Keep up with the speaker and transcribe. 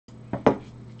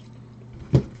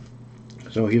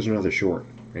So here's another short,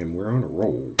 and we're on a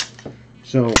roll.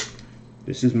 So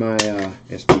this is my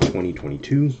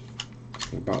SP2022.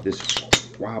 I bought this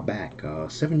a while back,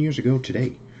 7 years ago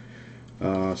today.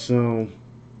 So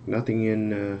nothing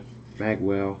in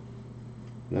magwell,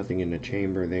 nothing in the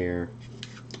chamber there.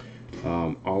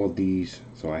 All of these,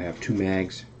 so I have 2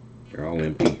 mags. They're all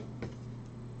empty.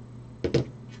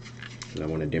 And I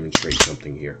want to demonstrate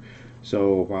something here. So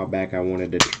a while back I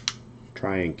wanted to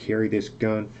try and carry this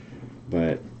gun,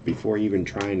 but before even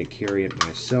trying to carry it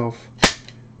myself,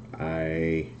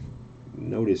 I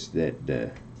noticed that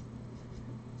the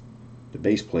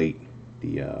base plate,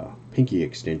 the pinky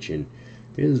extension,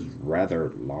 is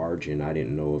rather large, and I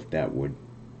didn't know if that would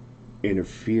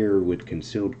interfere with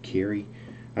concealed carry.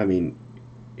 I mean,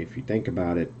 if you think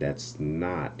about it, that's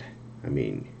not, I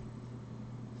mean,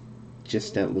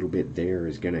 just that little bit there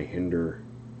is going to hinder,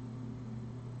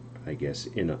 I guess,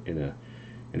 in a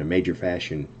major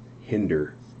fashion,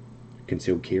 hinder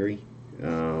concealed carry.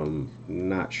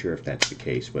 Not sure if that's the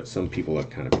case, but some people are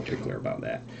kind of particular about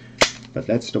that. But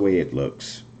that's the way it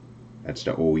looks. That's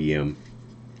the OEM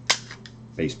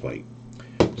base plate.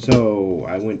 So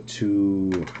I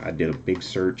did a big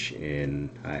search, and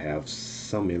I have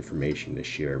some information to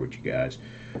share with you guys.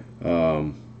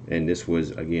 And this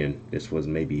was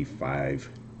maybe 5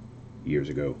 years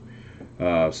ago.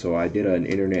 So I did an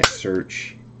internet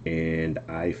search, and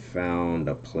I found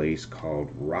a place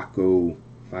called Rocco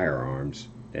Firearms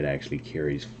that actually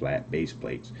carries flat base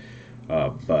plates.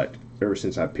 But ever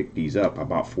since I picked these up, I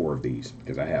bought 4 of these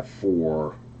because I have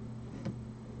 4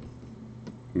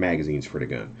 magazines for the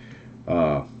gun.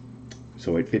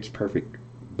 So it fits perfect.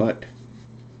 But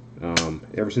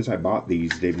ever since I bought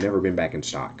these, they've never been back in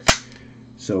stock.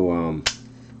 So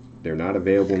they're not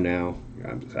available now.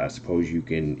 I suppose you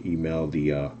can email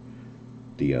the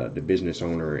business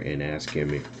owner and ask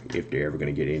him if they're ever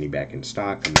going to get any back in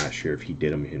stock. I'm not sure if he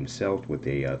did them himself with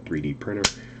a 3D printer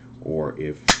or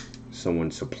if someone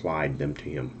supplied them to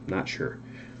him. Not sure,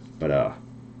 but it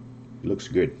looks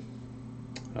good.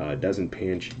 It doesn't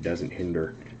pinch, it doesn't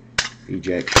hinder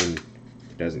ejection,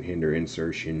 it doesn't hinder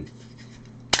insertion.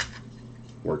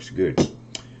 Works good.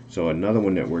 So another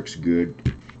one that works good,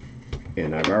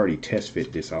 and I've already test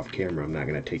fit this off camera, I'm not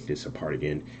going to take this apart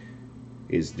again,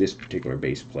 is this particular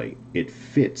base plate. It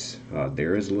fits.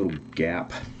 There is a little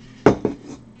gap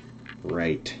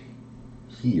right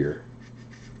here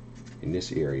in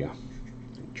this area.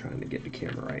 I'm trying to get the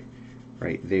camera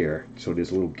right there. So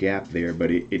there's a little gap there,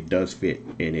 but it does fit,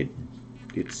 and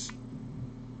it's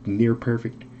near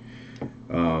perfect.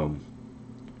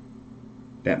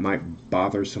 That might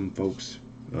bother some folks,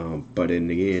 but in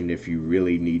the end, if you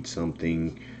really need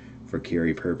something for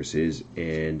carry purposes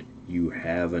and you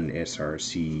have an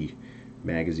SRC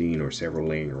magazine or several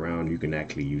laying around, you can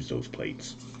actually use those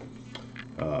plates.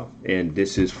 And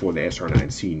this is for the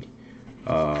SR9C.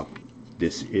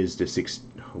 This is the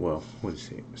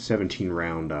 17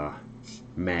 round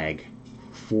mag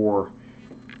for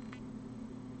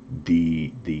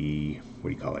the what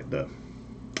do you call it, the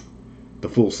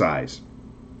full size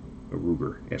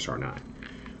Ruger SR9.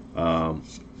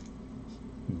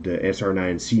 The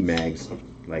SR9C mags,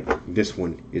 like this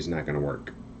one, is not going to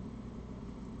work.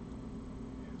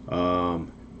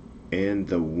 And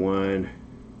the one,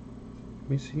 let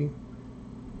me see.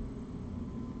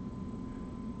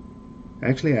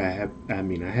 Actually, I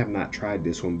have not tried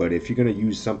this one, but if you're going to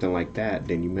use something like that,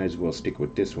 then you might as well stick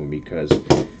with this one because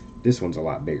this one's a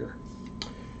lot bigger.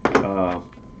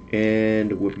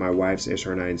 And with my wife's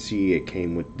SR9C, it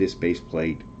came with this base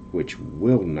plate, which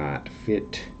will not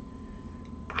fit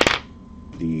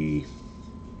the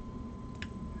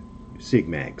SIG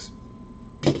mags.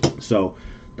 So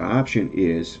the option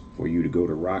is for you to go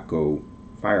to Rocco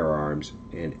Firearms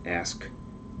and ask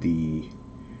the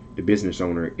business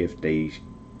owner if they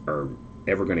are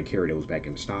ever going to carry those back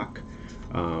in stock.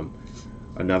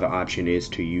 Another option is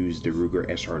to use the Ruger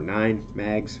SR9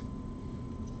 mags,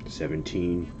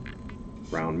 17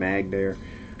 round mag there.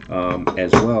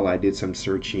 As well, I did some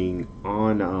searching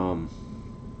on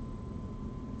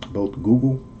both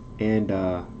Google and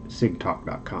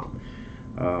sigtalk.com.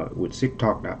 With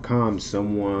sigtalk.com,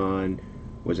 someone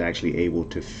was actually able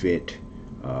to fit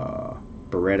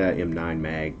Beretta M9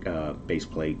 mag base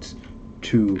plates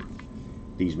to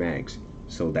these mags,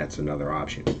 so that's another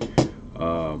option.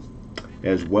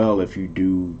 As well, if you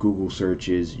do Google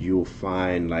searches, you'll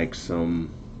find like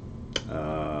some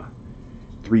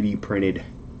 3D printed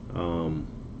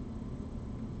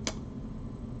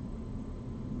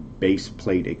base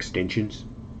plate extensions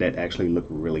that actually look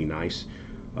really nice,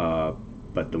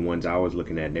 but the ones I was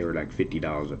looking at, they were like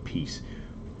 $50 a piece,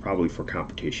 probably for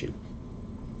competition.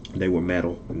 They were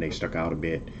metal and they stuck out a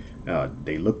bit.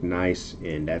 They look nice,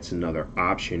 and that's another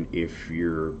option if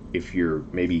you're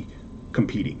maybe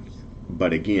competing.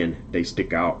 But again, they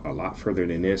stick out a lot further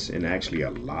than this, and actually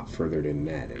a lot further than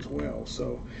that as well.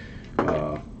 So,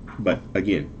 but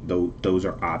again, those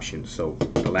are options. So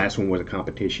the last one was a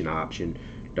competition option.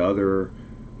 The other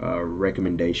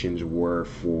recommendations were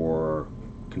for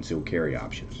concealed carry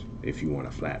options if you want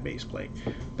a flat base plate.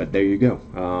 But there you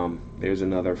go. There's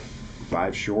another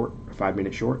 5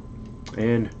 minute short,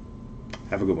 and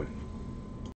have a good one.